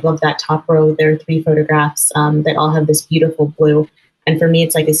 especially I love that top row. There are 3 photographs that all have this beautiful blue. And for me,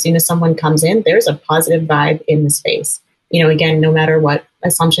 it's like as soon as someone comes in, there's a positive vibe in the space. Again, no matter what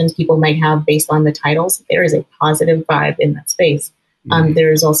assumptions people might have based on the titles, there is a positive vibe in that space.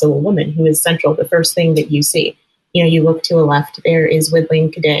 There's also a woman who is central. The first thing that you see, you look to a left, there is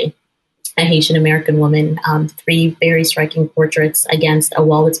Widling Cadet, a Haitian American woman, 3 very striking portraits against a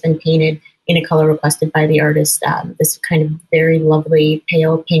wall that's been painted in a color requested by the artist, this kind of very lovely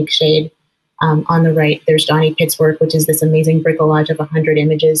pale pink shade. On the right, there's Johnny Pitt's work, which is this amazing bricolage of 100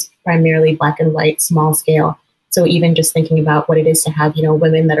 images, primarily black and white, small scale. So even just thinking about what it is to have,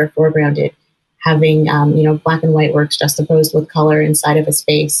 women that are foregrounded, having, black and white works juxtaposed with color inside of a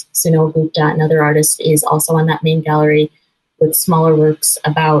space. Sunil Gupta, another artist, is also on that main gallery with smaller works,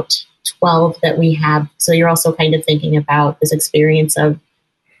 about 12 that we have. So you're also kind of thinking about this experience of,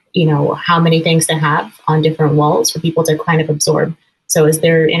 how many things to have on different walls for people to kind of absorb. So as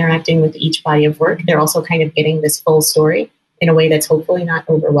they're interacting with each body of work, they're also kind of getting this full story in a way that's hopefully not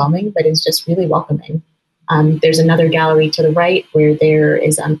overwhelming, but is just really welcoming. There's another gallery to the right where there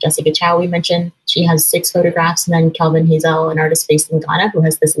is Jessica Chow, we mentioned. She has 6 photographs, and then Kelvin Hazel, an artist based in Ghana, who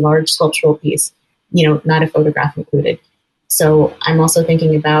has this large sculptural piece, not a photograph included. So I'm also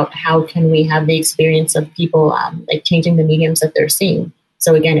thinking about how can we have the experience of people changing the mediums that they're seeing.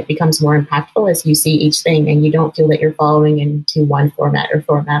 So again, it becomes more impactful as you see each thing and you don't feel that you're following into one format.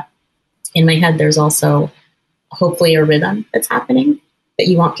 In my head, there's also hopefully a rhythm that's happening, that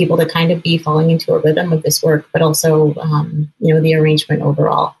you want people to kind of be falling into a rhythm of this work, but also, the arrangement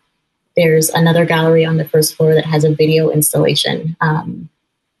overall. There's another gallery on the first floor that has a video installation.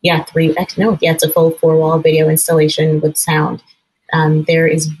 It's a full 4-wall video installation with sound. There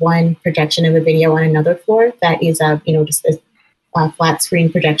is one projection of a video on another floor that is just a flat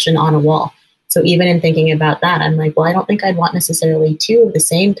screen projection on a wall. So even in thinking about that, I'm like, well, I don't think I'd want necessarily 2 of the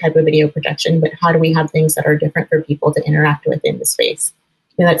same type of video projection, but how do we have things that are different for people to interact with in the space?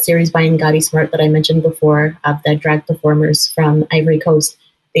 That series by Ngati Smart that I mentioned before, of the drag performers from Ivory Coast,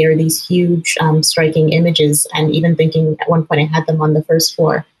 they are these huge, striking images. And even thinking at one point I had them on the first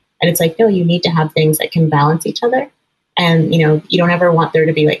floor. And it's like, no, you need to have things that can balance each other. And, you don't ever want there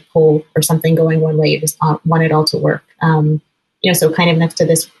to be like pull or something going one way. You just want it all to work. So kind of next to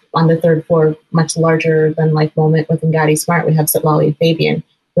this on the 3rd floor, much larger than life moment with Ngati Smart, we have Sitlali Fabian,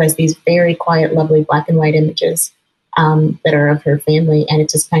 who has these very quiet, lovely black and white images that are of her family. And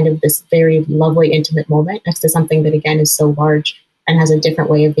it's just kind of this very lovely, intimate moment next to something that, again, is so large and has a different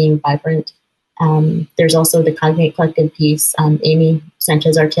way of being vibrant. There's also the Cognate Collective piece. Amy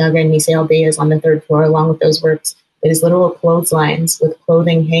Sanchez Arteaga and Misael Baez on the 3rd floor, along with those works. It is literal clotheslines with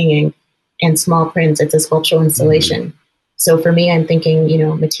clothing hanging and small prints. It's a sculptural installation. Mm-hmm. So for me, I'm thinking,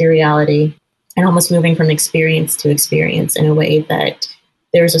 materiality and almost moving from experience to experience in a way that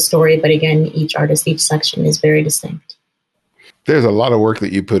there's a story, but again, each artist, each section is very distinct. There's a lot of work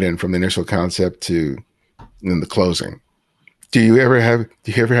that you put in from the initial concept to the closing. Do you ever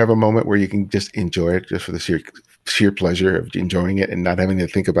have a moment where you can just enjoy it just for the sheer pleasure of enjoying it and not having to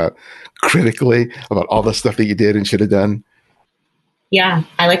think about critically about all the stuff that you did and should have done? Yeah,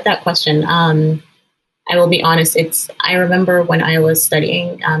 I like that question. I will be honest. I remember when I was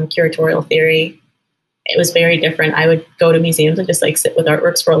studying curatorial theory, it was very different. I would go to museums and just sit with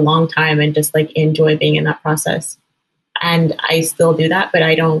artworks for a long time and just enjoy being in that process. And I still do that, but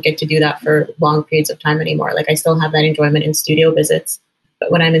I don't get to do that for long periods of time anymore. I still have that enjoyment in studio visits, but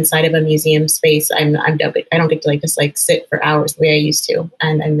when I'm inside of a museum space, I don't get to just sit for hours the way I used to,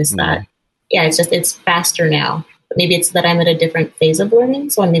 and I miss that. Yeah, it's faster now. But maybe it's that I'm at a different phase of learning,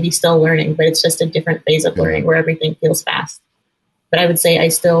 so I'm maybe still learning, but it's just a different phase of learning where everything feels fast. But I would say I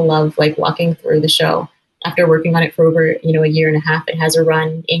still love walking through the show. After working on it for over, a year and a half, it has a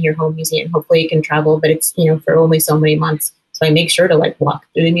run in your home museum. Hopefully it can travel, but it's, for only so many months. So I make sure to walk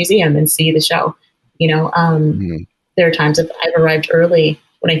through the museum and see the show. There are times if I've arrived early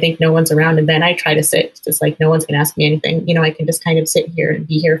when I think no one's around, and then I try to sit, it's just no one's going to ask me anything. I can just kind of sit here and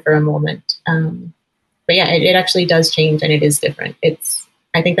be here for a moment. But yeah, it actually does change, and it is different.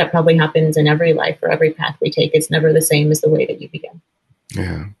 I think that probably happens in every life or every path we take. It's never the same as the way that you begin.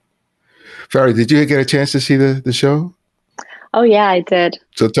 Yeah. Farah, did you get a chance to see the show? Oh, yeah, I did.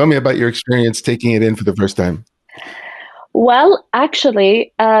 So tell me about your experience taking it in for the first time. Well,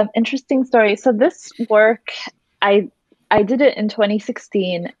 actually, interesting story. So this work, I did it in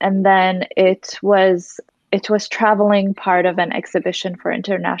 2016, and then it was traveling part of an exhibition for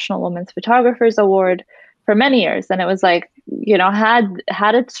International Women's Photographers Award for many years. And it was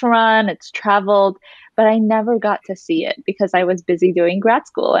had its run, it's traveled, but I never got to see it because I was busy doing grad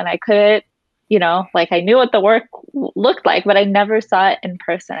school and I couldn't, I knew what the work looked like, but I never saw it in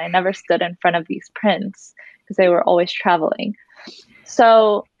person. I never stood in front of these prints because they were always traveling.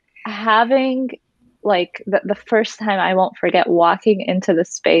 So having the first time, I won't forget walking into the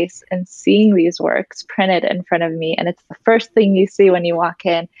space and seeing these works printed in front of me. And it's the first thing you see when you walk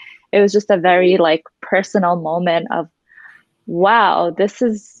in. It was just a very personal moment of, wow, this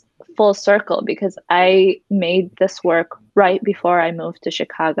is full circle, because I made this work right before I moved to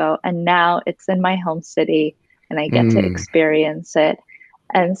Chicago, and now it's in my home city and I get to experience it.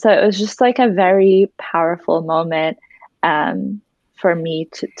 And so it was just a very powerful moment for me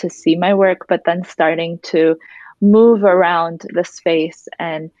to see my work, but then starting to move around the space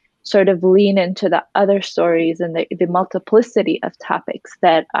and sort of lean into the other stories and the multiplicity of topics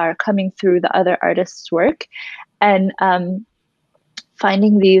that are coming through the other artists' work, and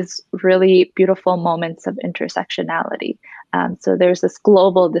finding these really beautiful moments of intersectionality. So there's this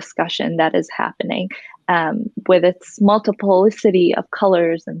global discussion that is happening with its multiplicity of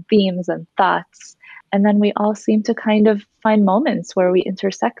colors and themes and thoughts. And then we all seem to kind of find moments where we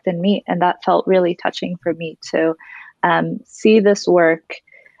intersect and meet. And that felt really touching for me to see this work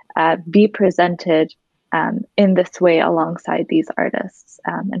be presented in this way alongside these artists.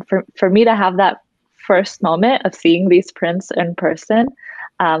 And for me to have that first moment of seeing these prints in person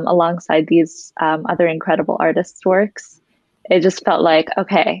alongside these other incredible artists' works, it just felt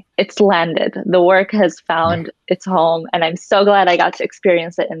okay, it's landed. The work has found its home, and I'm so glad I got to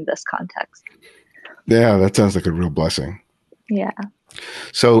experience it in this context. Yeah, that sounds like a real blessing. Yeah.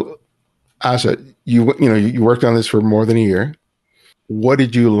 So, Asha, you worked on this for more than a year. What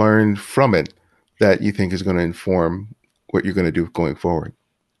did you learn from it that you think is going to inform what you're going to do going forward?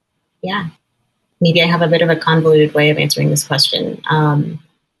 Yeah. Maybe I have a bit of a convoluted way of answering this question.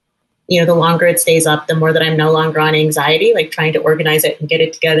 The longer it stays up, the more that I'm no longer on anxiety, trying to organize it and get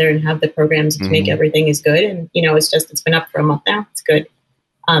it together and have the programs to make everything is good. And, it's been up for a month now. It's good.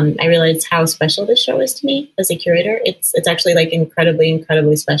 I realized how special this show is to me as a curator. It's actually incredibly,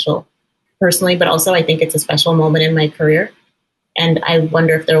 incredibly special personally, but also I think it's a special moment in my career. And I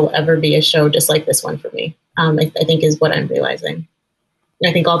wonder if there will ever be a show just like this one for me, I think is what I'm realizing. And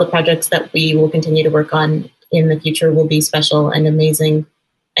I think all the projects that we will continue to work on in the future will be special and amazing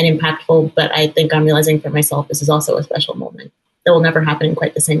and impactful. But I think I'm realizing for myself, this is also a special moment that will never happen in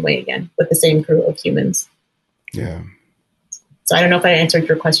quite the same way again with the same crew of humans. Yeah. So I don't know if I answered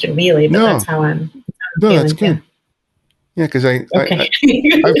your question really, but that's how I'm feeling. That's good. Yeah, because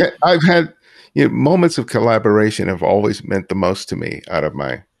I've had moments of collaboration have always meant the most to me out of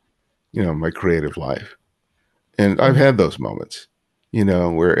my my creative life, and I've had those moments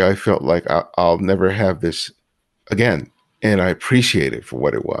where I felt like I'll never have this again, and I appreciate it for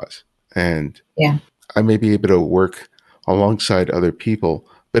what it was. And Yeah. I may be able to work alongside other people,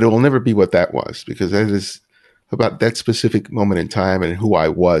 but it will never be what that was, because that is about that specific moment in time and who I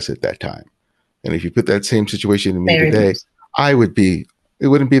was at that time. And if you put that same situation in me Very today, much. it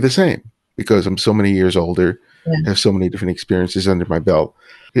wouldn't be the same, because I'm so many years older, Yeah. have so many different experiences under my belt.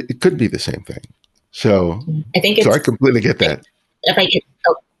 It could be the same thing. So I think it's, so I completely get that. If I can,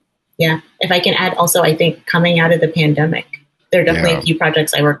 if I can add also, I think coming out of the pandemic, there are definitely a few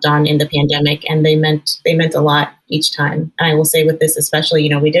projects I worked on in the pandemic, and they meant a lot each time. And I will say with this,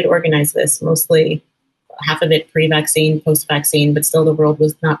 especially, we did organize this mostly half of it pre-vaccine, post-vaccine, but still the world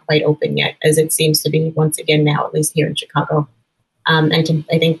was not quite open yet, as it seems to be once again now, at least here in Chicago. And to,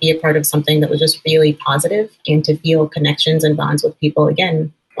 I think, be a part of something that was just really positive, and to feel connections and bonds with people,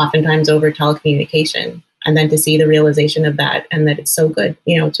 again, oftentimes over telecommunication, and then to see the realization of that, and that it's so good,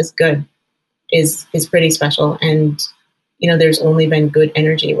 just good, is pretty special. And, there's only been good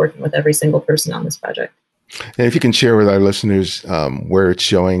energy working with every single person on this project. And if you can share with our listeners where it's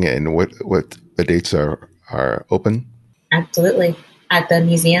showing and what the dates are open. Absolutely. At the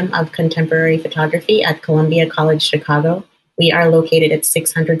Museum of Contemporary Photography at Columbia College Chicago. We are located at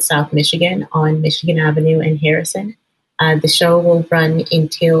 600 South Michigan on Michigan Avenue in Harrison. The show will run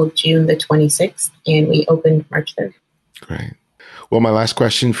until June the 26th, and we open March 3rd. Great. Well, my last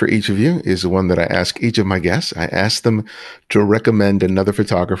question for each of you is the one that I ask each of my guests. I ask them to recommend another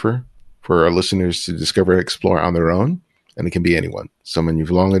photographer for our listeners to discover and explore on their own. And it can be anyone, someone you've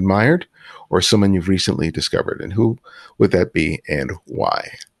long admired or someone you've recently discovered. And who would that be and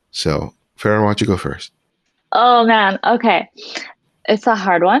why? So, Farah, why don't you go first? Oh, man. Okay. It's a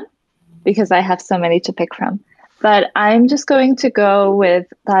hard one because I have so many to pick from. But I'm just going to go with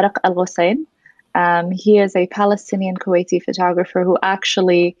Tariq Al-Hussein. He is a Palestinian Kuwaiti photographer who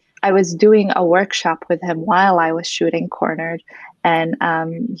actually, I was doing a workshop with him while I was shooting Cornered, and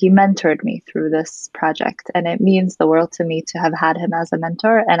he mentored me through this project. And it means the world to me to have had him as a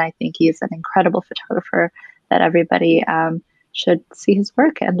mentor. And I think he's an incredible photographer that everybody should see his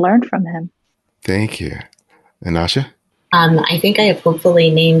work and learn from him. Thank you. And Asha? I think I have hopefully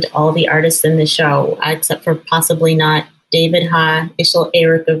named all the artists in the show, except for possibly not David Ha, Ishal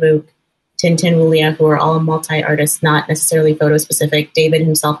Erikavuk, Tintin Wulia, who are all multi-artists, not necessarily photo-specific. David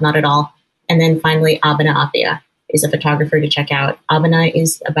himself, not at all. And then finally, Abena Afia is a photographer to check out. Abena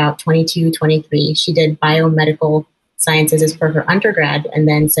is about 22, 23. She did biomedical sciences as per her undergrad, and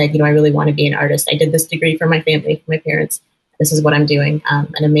then said, I really want to be an artist. I did this degree for my family, for my parents. This is what I'm doing.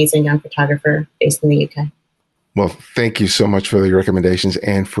 An amazing young photographer based in the UK. Well, thank you so much for the recommendations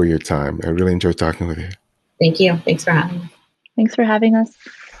and for your time. I really enjoyed talking with you. Thank you. Thanks for having me. Thanks for having us.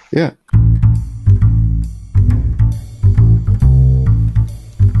 Yeah.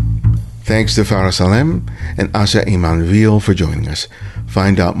 Thanks to Farah Salem and Asha Iman Veal for joining us.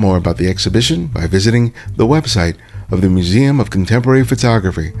 Find out more about the exhibition by visiting the website of the Museum of Contemporary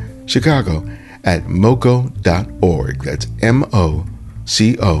Photography, Chicago, at moco.org. That's MOCO.org.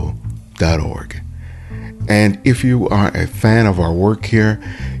 And if you are a fan of our work here,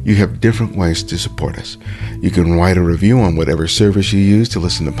 you have different ways to support us. You can write a review on whatever service you use to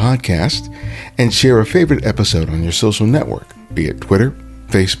listen to podcasts, and share a favorite episode on your social network, be it Twitter,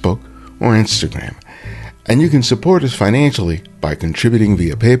 Facebook, or Instagram. And you can support us financially by contributing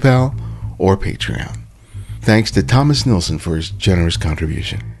via PayPal or Patreon. Thanks to Thomas Nilsson for his generous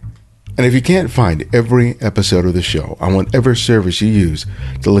contribution. And if you can't find every episode of the show on whatever service you use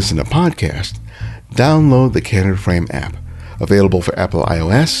to listen to podcasts, download the Candid Frame app, available for Apple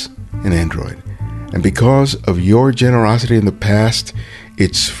iOS and Android. And because of your generosity in the past,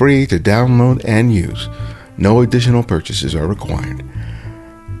 it's free to download and use. No additional purchases are required.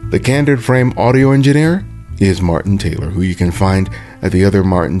 The Candid Frame audio engineer is Martin Taylor, who you can find at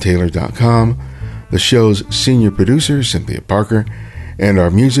theothermartintaylor.com. The show's senior producer is Cynthia Parker, and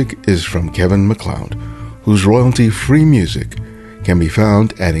our music is from Kevin MacLeod, whose royalty-free music can be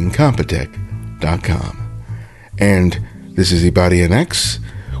found at Incompetech.com. And this is Ibadian X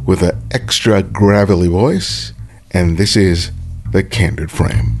with an extra gravelly voice, and this is The Candid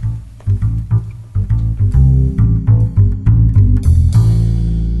Frame.